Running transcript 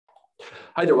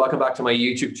Hi there, welcome back to my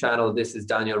YouTube channel. This is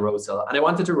Daniel Rosehill, and I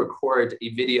wanted to record a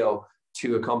video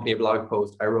to accompany a blog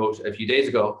post I wrote a few days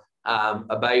ago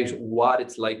about what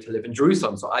it's like to live in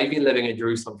Jerusalem. So I've been living in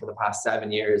Jerusalem for the past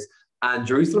 7 years, and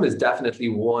Jerusalem is definitely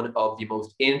one of the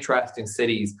most interesting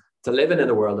cities to live in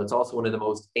the world. It's also one of the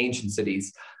most ancient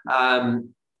cities.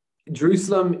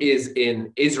 Jerusalem is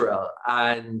in Israel,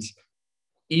 and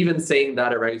even saying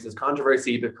that arises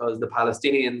controversy because the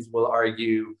Palestinians will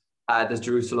argue that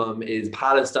Jerusalem is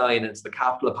Palestine, it's the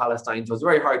capital of Palestine. So it's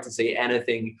very hard to say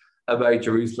anything about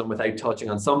Jerusalem without touching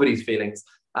on somebody's feelings.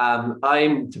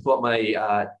 I'm, to put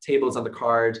my tables on the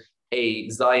card, a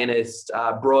Zionist,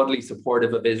 broadly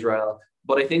supportive of Israel.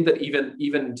 But I think that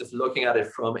even just looking at it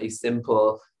from a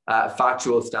simple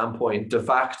factual standpoint, de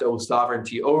facto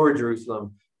sovereignty over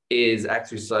Jerusalem is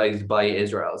exercised by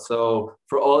Israel. So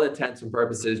for all intents and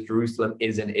purposes, Jerusalem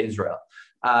is in Israel.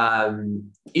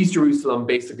 East Jerusalem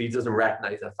basically doesn't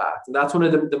recognize that fact. And that's one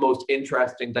of the most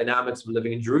interesting dynamics of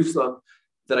living in Jerusalem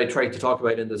that I try to talk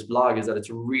about in this blog, is that it's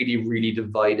a really, really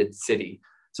divided city.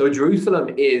 So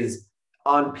Jerusalem is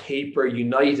on paper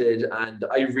united, and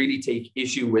I really take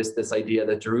issue with this idea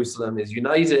that Jerusalem is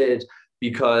united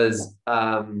because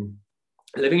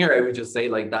living here, I would just say,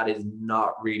 like, that is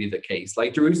not really the case.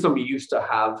 Like, Jerusalem used to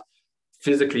have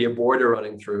physically a border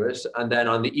running through it. And then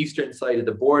on the eastern side of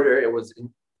the border, it was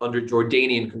under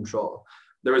Jordanian control.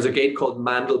 There was a gate called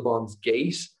Mandelbaum's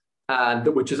Gate,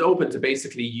 which is open to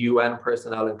basically UN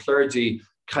personnel and clergy,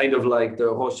 kind of like the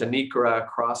Hoshanikara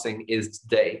crossing is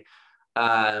today.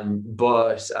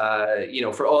 But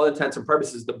for all intents and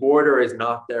purposes, the border is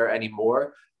not there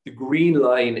anymore. The green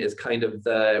line is kind of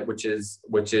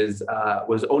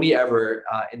was only ever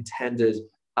intended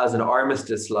as an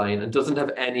armistice line and doesn't have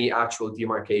any actual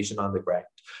demarcation on the ground.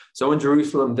 So in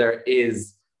Jerusalem, there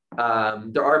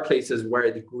are places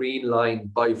where the green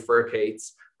line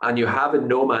bifurcates, and you have a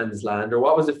no man's land, or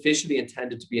what was officially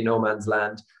intended to be a no man's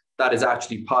land, that is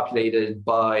actually populated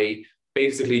by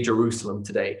basically Jerusalem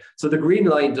today. So the green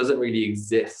line doesn't really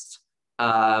exist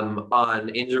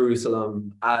in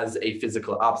Jerusalem as a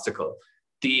physical obstacle.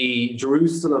 The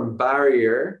Jerusalem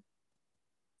barrier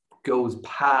goes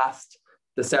past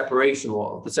the separation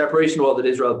wall that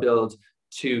Israel built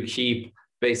to keep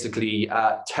basically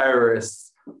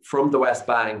terrorists from the West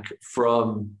Bank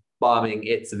from bombing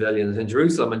its civilians in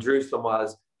Jerusalem. And Jerusalem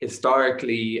was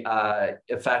historically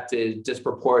affected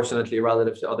disproportionately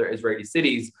relative to other Israeli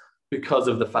cities because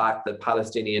of the fact that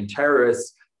Palestinian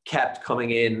terrorists kept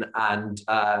coming in and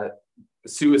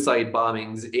suicide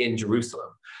bombings in Jerusalem.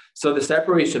 So the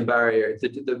separation barrier,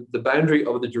 the boundary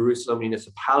of the Jerusalem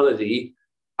municipality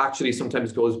actually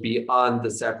sometimes goes beyond the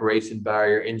separation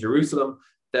barrier in Jerusalem.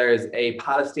 There's a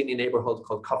Palestinian neighborhood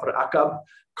called Kafr Aqab.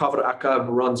 Kafr Aqab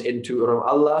runs into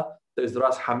Ramallah. There's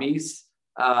Ras Hamis.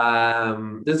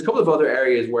 There's a couple of other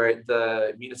areas where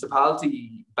the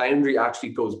municipality boundary actually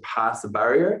goes past the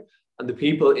barrier. And the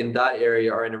people in that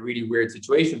area are in a really weird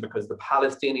situation because the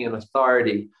Palestinian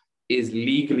Authority is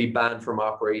legally banned from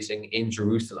operating in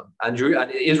Jerusalem. And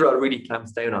Israel really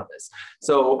clamps down on this.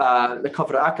 So the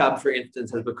Kafr Aqab, for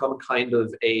instance, has become kind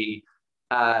of a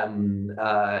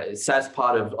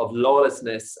cesspot of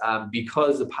lawlessness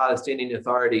because the Palestinian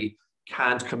Authority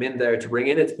can't come in there to bring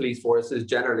in its police forces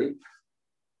generally.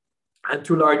 And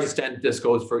to a large extent, this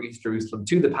goes for East Jerusalem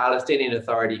too. The Palestinian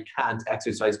Authority can't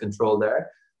exercise control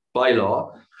there by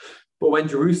law. But when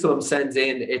Jerusalem sends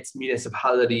in its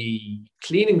municipality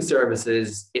cleaning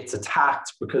services, it's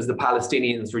attacked because the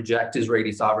Palestinians reject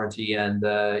Israeli sovereignty. And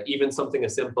even something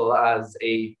as simple as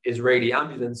an Israeli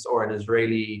ambulance or an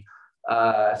Israeli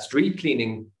street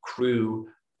cleaning crew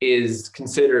is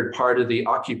considered part of the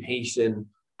occupation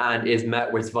and is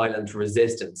met with violent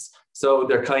resistance. So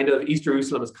East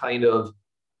Jerusalem is kind of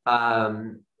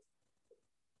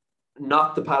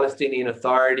not the Palestinian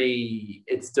Authority,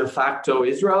 it's de facto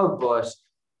Israel, but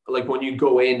like when you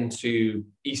go into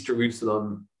East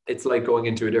Jerusalem, it's like going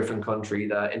into a different country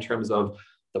in terms of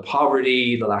the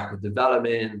poverty, the lack of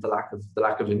development, the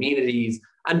lack of amenities,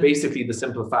 and basically the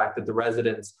simple fact that the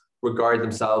residents regard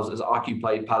themselves as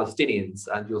occupied Palestinians,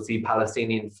 and you'll see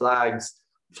Palestinian flags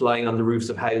flying on the roofs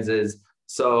of houses.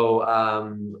 So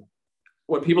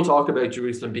when people talk about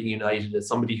Jerusalem being united, as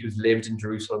somebody who's lived in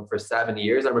Jerusalem for 7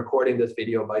 years, I'm recording this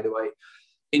video, by the way,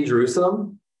 in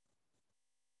Jerusalem,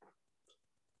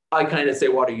 I kind of say,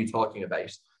 what are you talking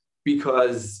about?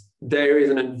 Because there is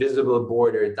an invisible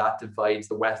border that divides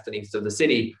the west and east of the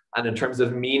city. And in terms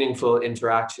of meaningful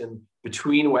interaction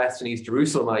between West and East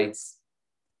Jerusalemites,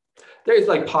 there's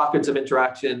like pockets of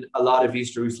interaction. A lot of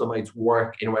East Jerusalemites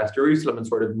work in West Jerusalem and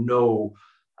sort of know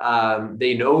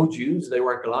They know Jews, they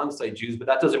work alongside Jews, but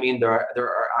that doesn't mean there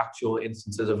are actual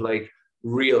instances of like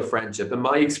real friendship. In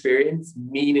my experience,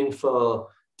 meaningful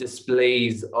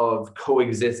displays of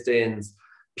coexistence,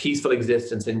 peaceful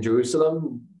existence in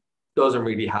Jerusalem doesn't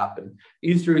really happen.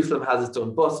 East Jerusalem has its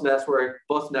own bus network.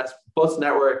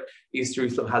 East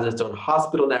Jerusalem has its own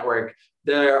hospital network.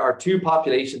 There are two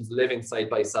populations living side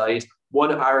by side.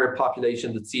 One Arab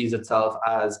population that sees itself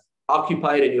as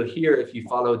occupied, and you'll hear if you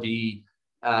follow the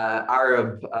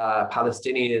Arab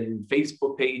Palestinian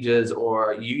Facebook pages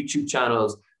or YouTube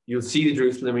channels, you'll see the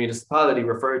Jerusalem municipality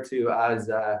referred to as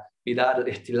Bilad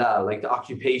al-Ihtilal, like the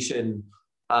occupation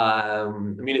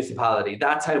municipality.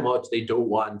 That's how much they don't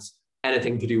want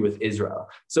anything to do with Israel.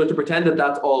 So to pretend that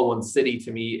that's all one city,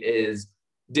 to me, is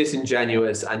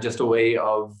disingenuous and just a way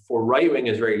for right-wing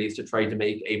Israelis to try to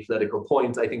make a political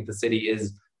point. I think the city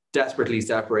is desperately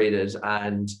separated,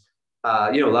 and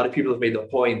a lot of people have made the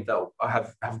point that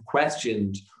have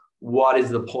questioned what is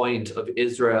the point of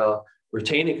Israel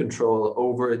retaining control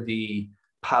over the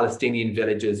Palestinian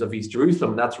villages of East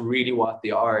Jerusalem. That's really what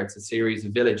they are. It's a series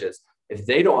of villages. If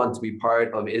they don't want to be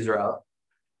part of Israel,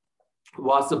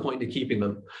 what's the point of keeping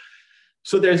them?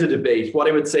 So there's a debate. What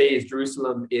I would say is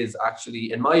Jerusalem is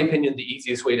actually, in my opinion, the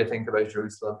easiest way to think about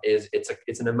Jerusalem is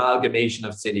it's an amalgamation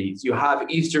of cities. You have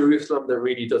East Jerusalem that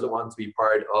really doesn't want to be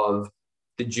part of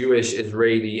the Jewish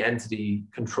Israeli entity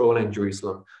controlling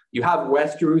Jerusalem. You have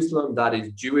West Jerusalem, that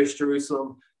is Jewish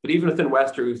Jerusalem. But even within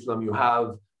West Jerusalem, you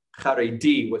have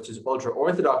Haredi, which is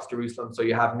ultra-Orthodox Jerusalem. So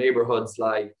you have neighborhoods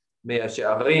like Mea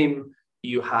She'arim,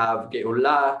 you have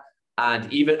Geulah,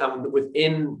 and even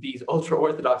within these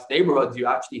ultra-Orthodox neighborhoods, you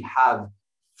actually have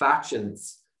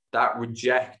factions that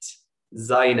reject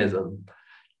Zionism.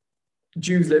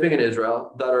 Jews living in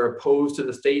Israel that are opposed to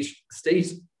the state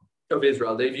of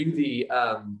Israel. They view the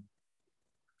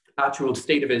actual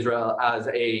state of Israel as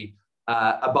a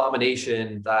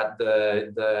abomination, that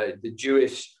the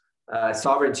Jewish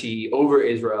sovereignty over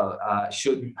Israel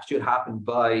should happen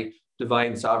by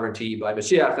divine sovereignty, by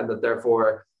Mashiach, and that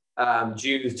therefore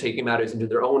Jews taking matters into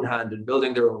their own hand and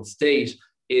building their own state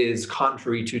is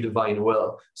contrary to divine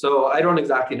will. So I don't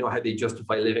exactly know how they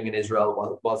justify living in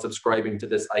Israel while subscribing to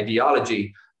this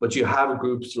ideology, but you have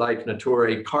groups like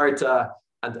Neturei Karta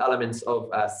and elements of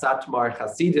Satmar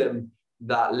Hasidim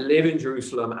that live in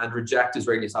Jerusalem and reject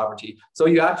Israeli sovereignty. So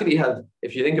you actually have,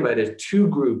 if you think about it, two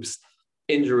groups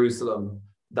in Jerusalem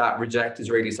that reject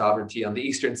Israeli sovereignty. On the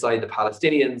eastern side, the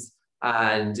Palestinians,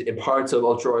 and in parts of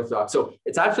ultra-Orthodox. So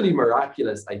it's actually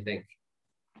miraculous, I think,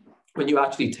 when you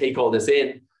actually take all this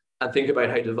in and think about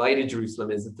how divided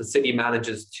Jerusalem is, that the city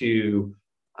manages to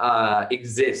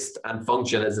exist and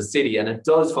function as a city. And it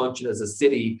does function as a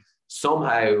city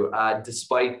somehow,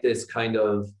 despite this kind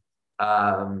of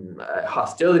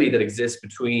hostility that exists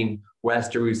between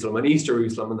West Jerusalem and East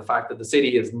Jerusalem, and the fact that the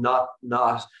city is not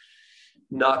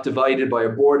divided by a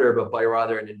border, but by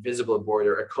rather an invisible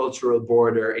border, a cultural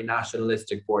border, a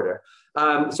nationalistic border.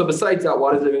 So besides that,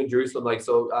 what is living in Jerusalem like?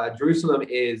 So Jerusalem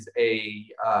is a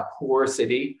poor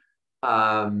city,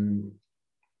 and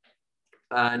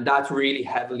that's really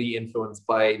heavily influenced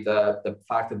by the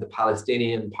fact that the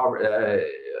Palestinian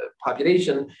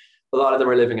population, a lot of them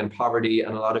are living in poverty,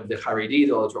 and a lot of the Haredi,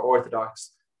 the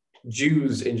ultra-Orthodox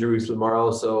Jews in Jerusalem, are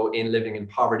also living in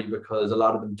poverty because a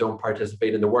lot of them don't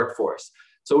participate in the workforce.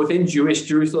 So within Jewish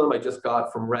Jerusalem, I just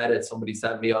got from Reddit, somebody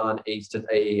sent me on a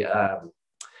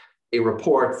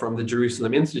report from the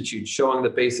Jerusalem Institute showing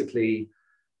that basically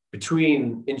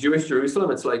in Jewish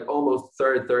Jerusalem, it's like almost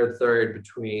third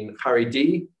between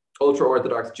Haredi,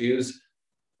 ultra-Orthodox Jews,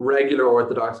 regular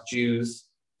Orthodox Jews,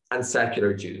 and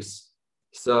secular Jews.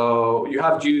 So you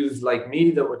have Jews like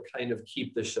me that would kind of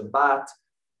keep the Shabbat,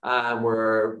 and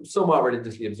we're somewhat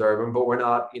religiously observant, but we're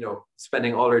not,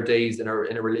 spending all our days in a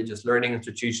religious learning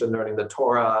institution, learning the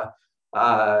Torah,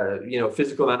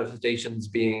 physical manifestations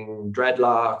being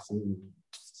dreadlocks and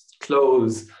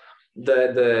clothes,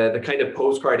 the kind of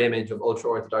postcard image of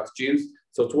ultra-Orthodox Jews.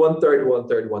 So it's 1/3,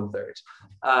 1/3,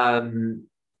 1/3.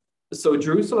 So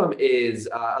Jerusalem is,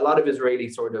 a lot of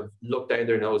Israelis sort of look down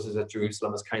their noses at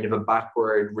Jerusalem as kind of a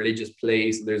backward religious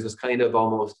place. There's this kind of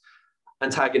almost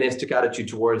antagonistic attitude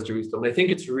towards Jerusalem. And I think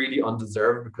it's really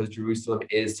undeserved because Jerusalem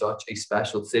is such a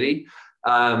special city.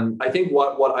 I think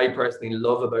what I personally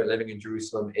love about living in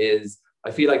Jerusalem is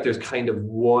I feel like there's kind of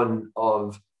one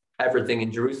of everything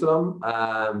in Jerusalem,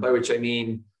 by which I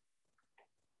mean,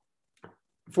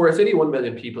 for a city of 1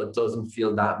 million people, it doesn't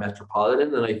feel that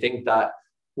metropolitan. And I think that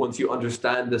once you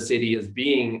understand the city as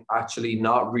being actually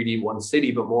not really one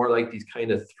city, but more like these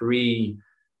kind of three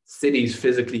cities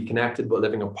physically connected but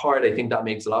living apart, I think that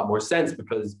makes a lot more sense,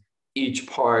 because each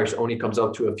part only comes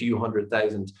up to a few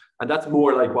 100,000. And that's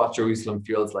more like what Jerusalem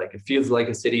feels like. It feels like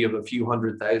a city of a few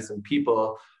 100,000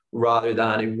 people rather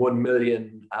than a 1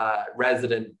 million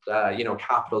resident,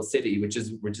 capital city, which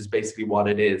is basically what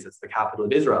it is. It's the capital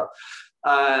of Israel.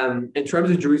 In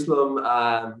terms of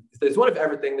Jerusalem, there's one of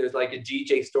everything. There's like a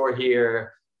DJ store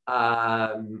here.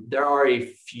 There are a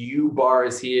few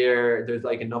bars here. There's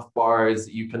like enough bars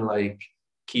you can like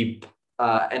keep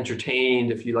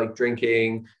entertained if you like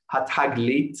drinking.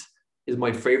 Hataglit is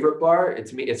my favorite bar.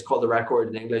 It's called The Record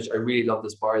in English. I really love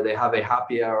this bar. They have a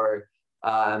happy hour.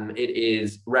 It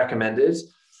is recommended.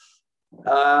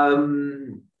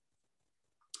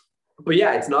 But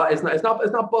yeah, it's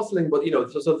not bustling, but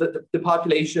so the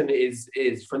population is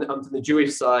from the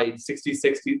Jewish side,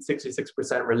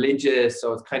 66% religious.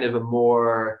 So it's kind of a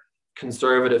more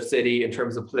conservative city in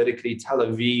terms of politically. Tel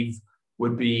Aviv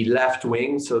would be left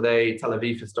wing. So Tel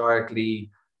Aviv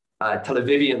historically, Tel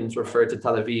Avivians refer to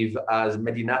Tel Aviv as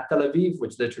Medinat Tel Aviv,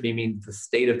 which literally means the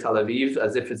state of Tel Aviv,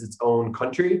 as if it's its own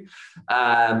country.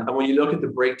 And when you look at the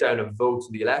breakdown of votes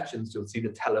in the elections, you'll see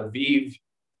that Tel Aviv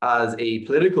as a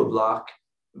political bloc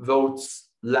votes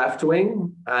left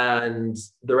wing, and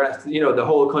the rest, the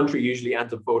whole country usually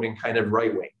ends up voting kind of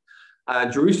right wing.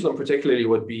 Jerusalem particularly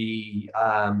would be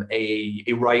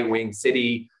a right wing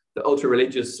city. The ultra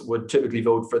religious would typically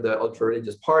vote for the ultra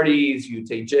religious parties,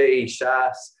 UTJ,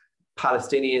 Shas.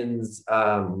 Palestinians,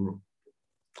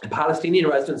 Palestinian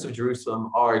residents of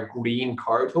Jerusalem are green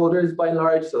card holders by and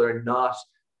large, so they're not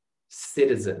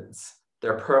citizens.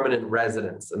 They're permanent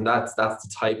residents, and that's the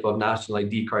type of national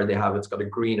ID card they have. It's got a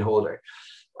green holder.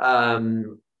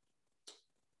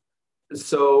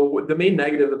 So the main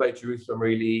negative about Jerusalem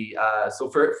really, so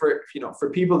for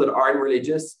people that aren't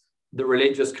religious, the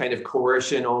religious kind of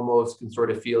coercion almost can sort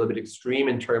of feel a bit extreme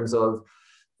in terms of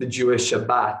the Jewish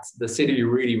Shabbat. The city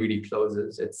really, really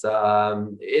closes. It's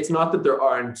not that there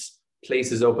aren't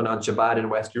places open on Shabbat in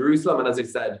West Jerusalem, and as I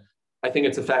said, I think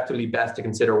it's effectively best to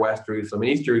consider West Jerusalem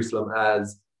and East Jerusalem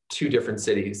as two different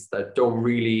cities that don't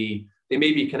really, they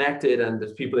may be connected and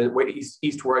there's people in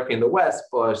East working in the West,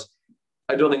 but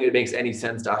I don't think it makes any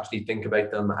sense to actually think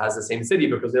about them as the same city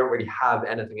because they don't really have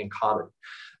anything in common.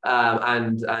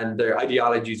 And their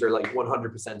ideologies are like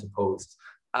 100% opposed.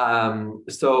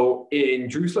 So in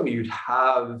Jerusalem, you'd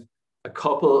have a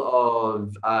couple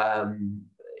of,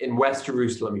 in West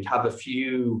Jerusalem, you'd have a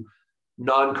few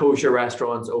non-kosher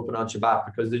restaurants open on Shabbat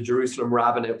because the Jerusalem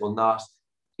rabbinate will not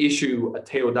issue a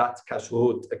Teudat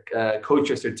Kashrut, a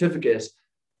kosher certificate,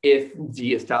 if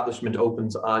the establishment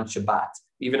opens on Shabbat,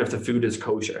 even if the food is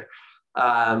kosher.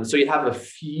 So you have a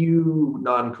few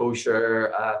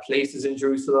non-kosher places in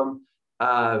Jerusalem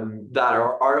that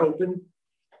are open.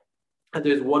 And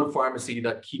there's one pharmacy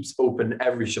that keeps open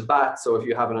every Shabbat. So if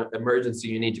you have an emergency,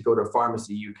 you need to go to a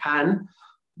pharmacy, you can.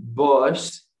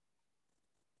 But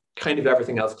kind of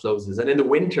everything else closes. And in the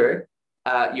winter,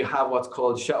 you have what's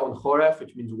called Sha'on Choref,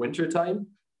 which means winter time.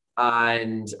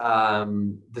 And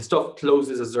the stuff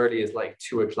closes as early as like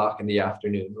 2 o'clock in the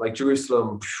afternoon. Like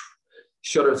Jerusalem,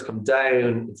 shutters come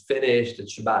down, it's finished,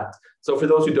 it's Shabbat. So for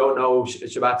those who don't know,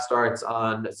 Shabbat starts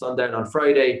on sundown on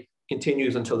Friday,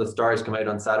 continues until the stars come out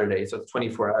on Saturday. So it's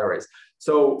 24 hours.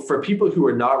 So for people who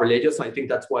are not religious, I think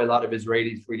that's why a lot of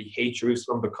Israelis really hate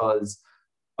Jerusalem, because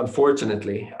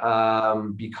unfortunately,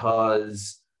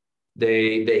 because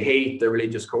they hate the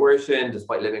religious coercion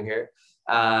despite living here.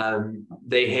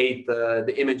 They hate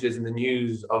the images in the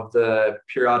news of the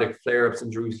periodic flare-ups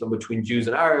in Jerusalem between Jews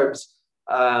and Arabs.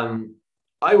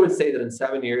 I would say that in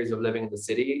 7 years of living in the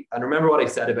city, and remember what I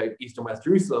said about East and West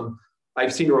Jerusalem,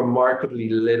 I've seen remarkably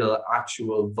little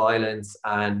actual violence,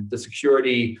 and the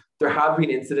security, there have been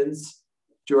incidents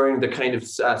during the kind of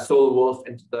Soul Wolf,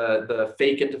 the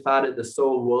fake intifada, the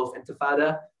Soul Wolf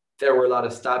intifada. There were a lot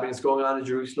of stabbings going on in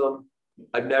Jerusalem.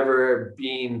 I've never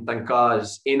been, thank God,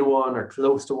 in one or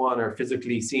close to one or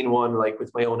physically seen one like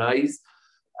with my own eyes.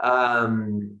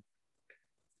 And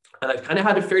I've kind of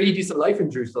had a fairly decent life in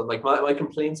Jerusalem. Like my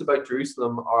complaints about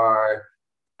Jerusalem are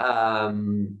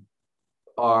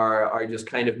just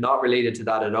kind of not related to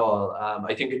that at all.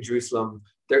 I think in Jerusalem,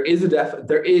 there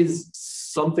is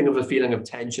something of a feeling of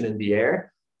tension in the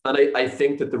air. And I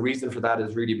think that the reason for that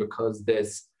is really because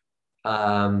this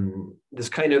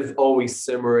kind of always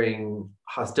simmering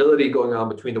hostility going on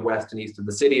between the West and East of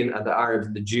the city and the Arabs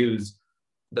and the Jews,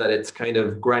 that it's kind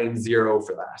of ground zero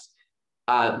for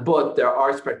that. But there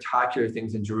are spectacular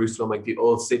things in Jerusalem, like the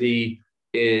Old City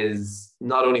is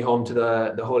not only home to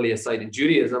the holiest site in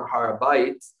Judaism, Har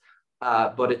HaBayit,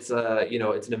 but it's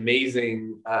an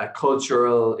amazing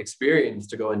cultural experience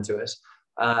to go into it.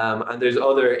 And there's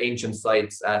other ancient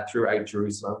sites throughout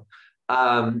Jerusalem.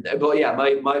 But yeah,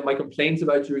 my complaints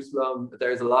about Jerusalem,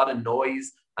 there's a lot of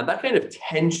noise and that kind of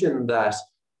tension that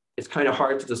it's kind of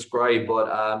hard to describe.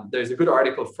 But there's a good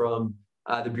article from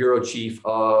the bureau chief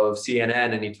of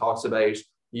CNN, and he talks about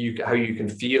how you can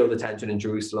feel the tension in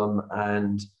Jerusalem,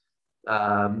 and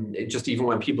just even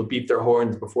when people beat their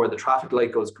horns before the traffic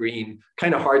light goes green,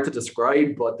 kind of hard to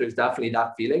describe, but there's definitely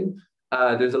that feeling.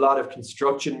 There's a lot of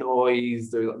construction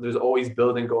noise. There's always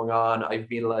building going on. I've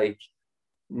been like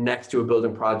next to a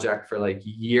building project for like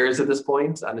years at this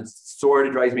point, and it sort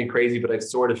of drives me crazy, but I've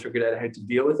sort of figured out how to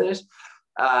deal with it.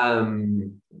 But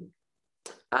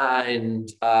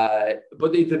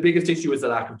the biggest issue is the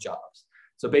lack of jobs.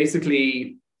 So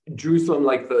basically, Jerusalem,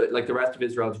 like the rest of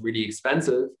Israel, is really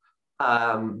expensive,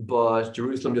 but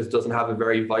Jerusalem just doesn't have a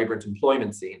very vibrant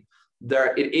employment scene.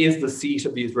 It is the seat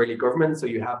of the Israeli government, so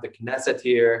you have the Knesset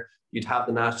here, you'd have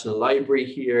the National Library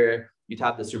here, you'd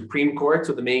have the Supreme Court.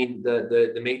 So the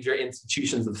major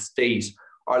institutions of state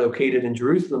are located in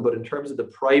Jerusalem, but in terms of the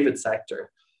private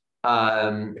sector,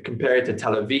 compared to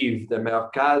Tel Aviv, the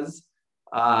Merkaz,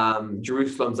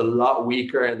 Jerusalem's a lot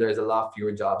weaker and there's a lot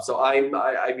fewer jobs. So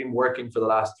I've been working for the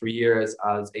last 3 years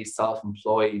as a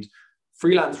self-employed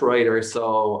freelance writer,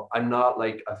 so I'm not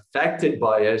like affected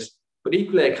by it, but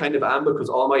equally I kind of am, because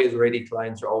all my Israeli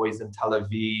clients are always in Tel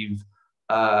Aviv,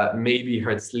 maybe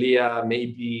Herzliya,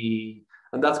 maybe,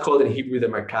 and that's called in Hebrew the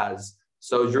Merkaz.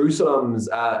 So Jerusalem's,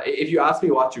 if you ask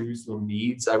me what Jerusalem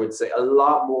needs, I would say a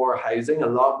lot more housing, a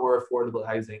lot more affordable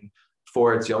housing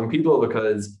for its young people,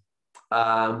 because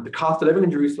the cost of living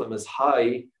in Jerusalem is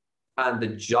high and the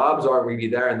jobs aren't really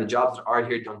there, and the jobs that are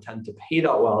here don't tend to pay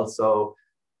that well. So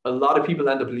a lot of people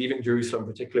end up leaving Jerusalem,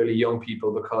 particularly young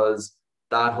people, because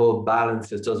that whole balance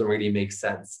just doesn't really make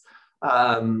sense.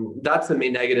 That's the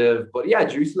main negative. But yeah,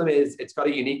 Jerusalem it's got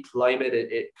a unique climate.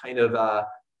 It kind of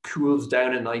cools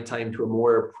down at nighttime to a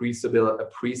more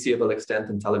appreciable extent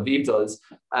than Tel Aviv does.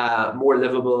 More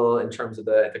livable in terms of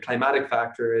the climatic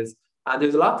factors. And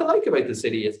there's a lot to like about the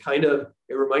city. It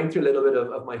reminds me a little bit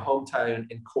of my hometown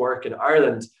in Cork in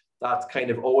Ireland. That's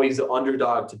kind of always the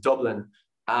underdog to Dublin.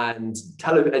 And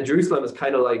Jerusalem is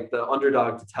kind of like the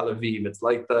underdog to Tel Aviv. It's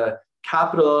like the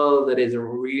capital that isn't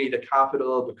really the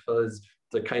capital, because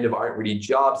there kind of aren't really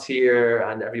jobs here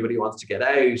and everybody wants to get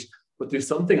out. But there's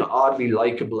something oddly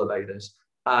likable about it.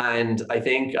 And I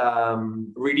think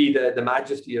really the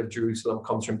majesty of Jerusalem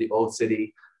comes from the old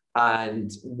city. And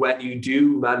when you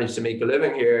do manage to make a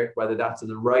living here, whether that's as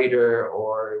a writer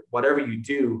or whatever you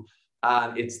do,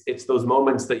 it's those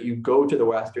moments that you go to the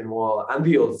Western Wall and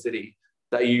the old city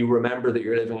that you remember that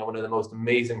you're living in one of the most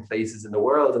amazing places in the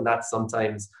world. And that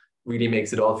sometimes really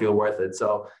makes it all feel worth it.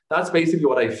 So that's basically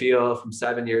what I feel from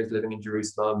 7 years living in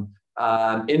Jerusalem.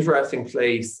 Interesting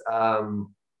place. The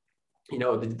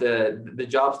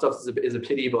job stuff is a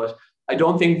pity, but I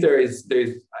don't think I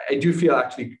do feel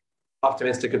actually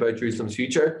optimistic about Jerusalem's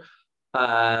future.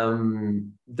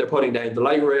 They're putting down the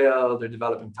light rail, they're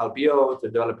developing Talpiot, they're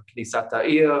developing Knesset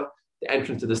Ha'ir, the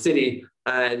entrance to the city.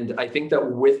 And I think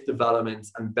that with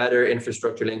developments and better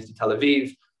infrastructure links to Tel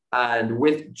Aviv, and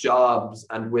with jobs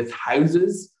and with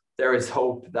houses, there is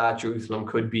hope that Jerusalem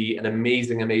could be an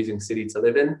amazing, amazing city to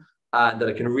live in, and that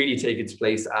it can really take its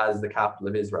place as the capital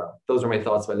of Israel. Those are my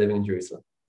thoughts about living in Jerusalem.